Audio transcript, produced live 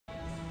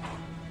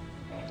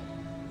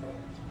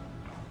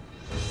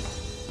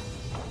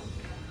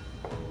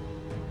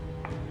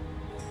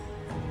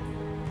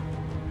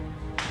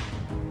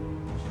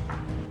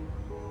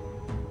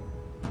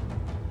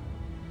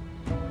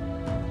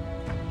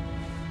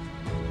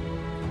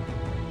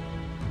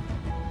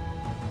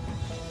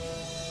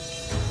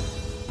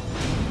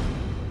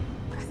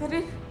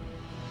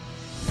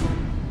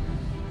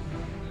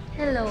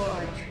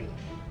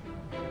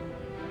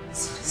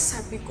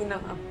ko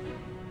ng ama.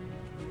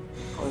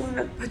 Ikaw yung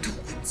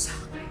nagpadukot sa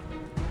akin.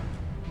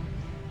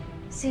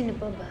 Sino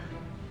pa ba?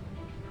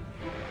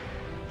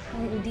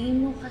 Kung di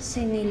mo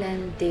kasi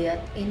nilandi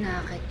at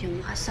inakit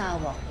yung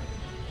asawa ko,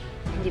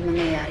 hindi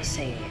mangyayari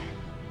sa'yo yan.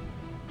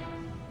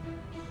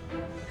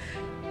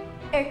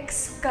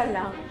 Ex ka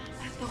lang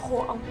at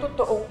ako ang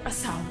totoong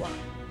asawa.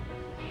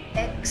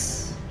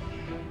 Ex.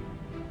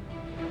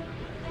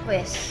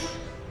 Pwes,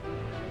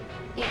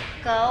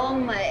 ikaw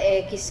ang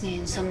maekis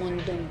ngayon sa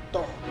mundong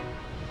to.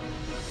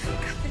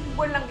 Katharine,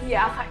 walang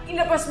hiya ka.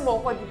 Ilabas mo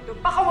ko dito.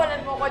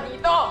 Pakawalan mo ko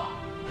dito!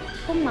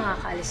 Kung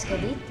makakaalis ka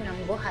dito ng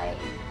buhay,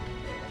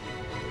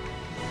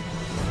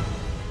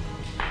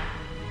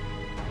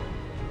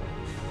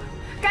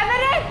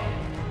 Katharine!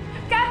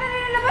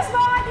 Katharine, ilabas mo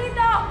ko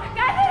dito!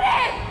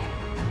 Katharine!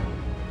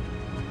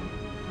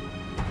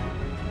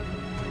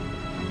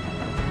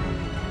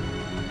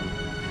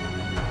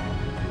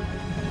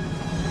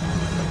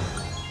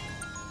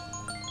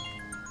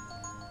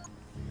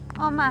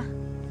 Ma.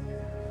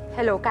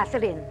 Hello,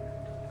 Katharine.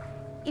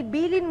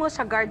 Ibilin mo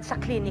sa guard sa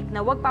clinic na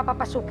huwag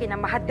papapasukin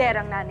ang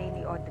mahaderang nanay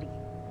ni Audrey.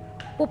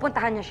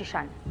 Pupuntahan niya si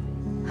Sean.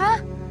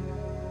 Ha?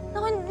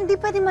 Naku, hindi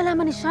pwede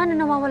malaman ni Sean na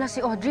nawawala si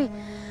Audrey.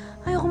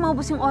 Ayoko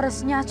maubos yung oras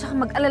niya at saka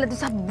mag-alala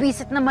doon sa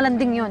visit na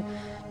malanding yon.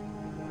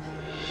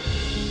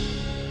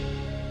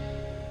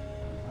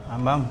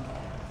 Ma'am,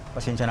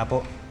 pasensya na po.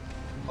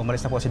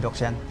 Umalis na po si Doc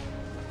Sean.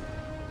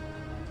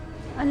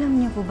 Alam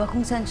niyo po ba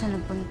kung saan siya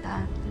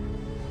nagpunta?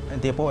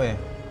 Hindi po eh.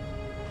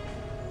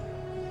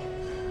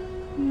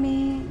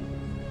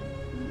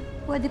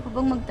 Pwede po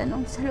bang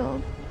magtanong sa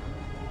loob?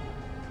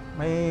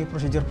 May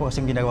procedure po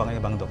kasing ginagawa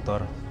ng ibang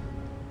doktor.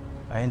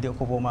 Ay, hindi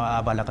ko po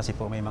maaabala kasi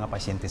po may mga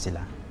pasyente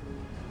sila.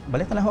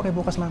 Balik na lang ako kay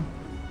bukas, ma'am.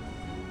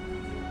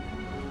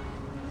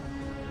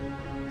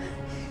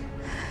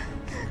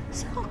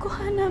 Saan ko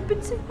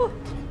hanapin si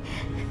Audrey?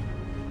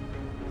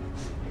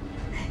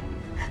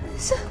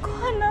 Saan ko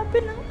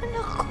hanapin ang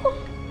anak ko?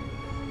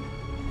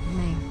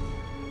 May.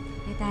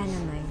 Tahan na,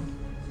 May.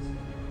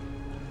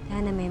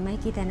 Tahan na, May.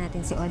 Makikita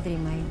natin si Audrey,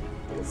 May.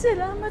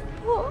 Salamat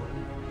po.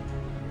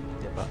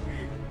 Hindi pa.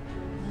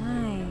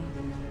 May.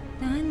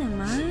 Tahan na,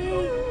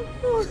 May.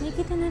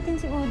 Makikita natin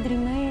si Audrey,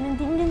 May.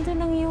 Nandito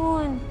lang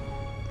yun.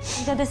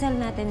 Dadasal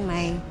natin,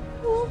 May.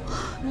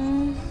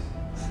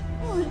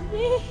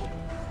 Audrey.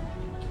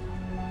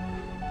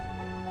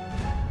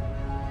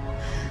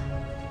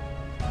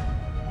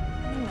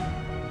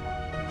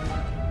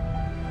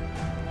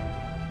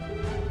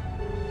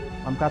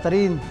 Ma'am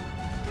Katharine,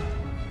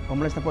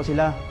 umalis na po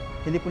sila.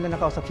 Hindi po na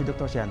nakausap si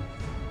Dr. Sean.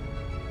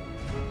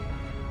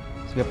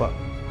 Sige po.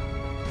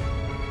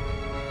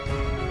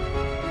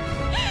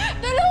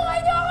 Tulungan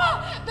niyo ako!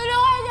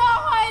 Tulungan niyo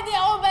ako! Hindi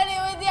ako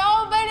baliw! Hindi ako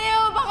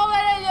baliw!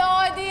 Pakawalan niyo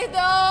ako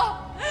dito!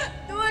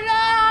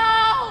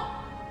 Tulong!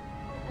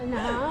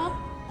 Anak?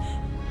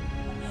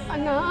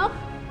 Anak?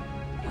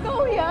 Ikaw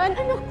yan,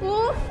 anak ko?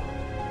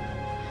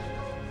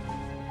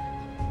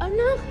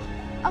 Anak,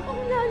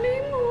 akong nanay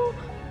mo.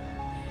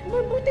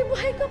 Mabuti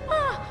buhay ka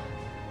pa.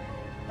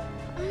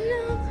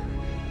 Anak.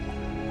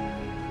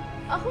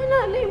 Ako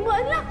nanay mo,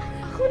 anak.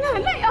 Ako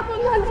nanay mo. Ako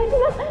nanay mo.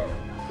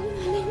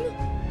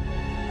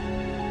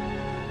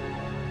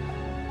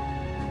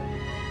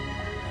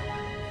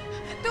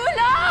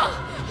 Tulong!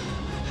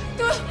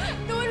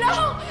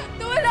 Tulong!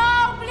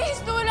 Tulong!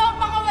 Please, tulong!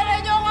 Pakawalan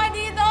niyo ako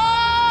dito!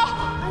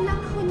 Anak,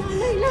 ako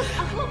nanay lang.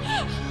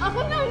 Ako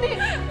nanay.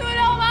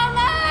 Tulong,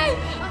 mamay!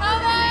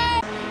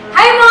 Mamay!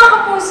 Hi mga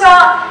kapuso!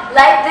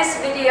 Like this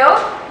video?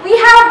 We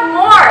have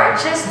more!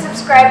 Just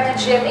subscribe to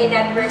GMA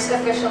Network's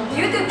official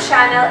YouTube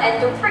channel and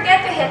don't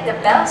forget to hit the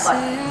bell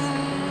button.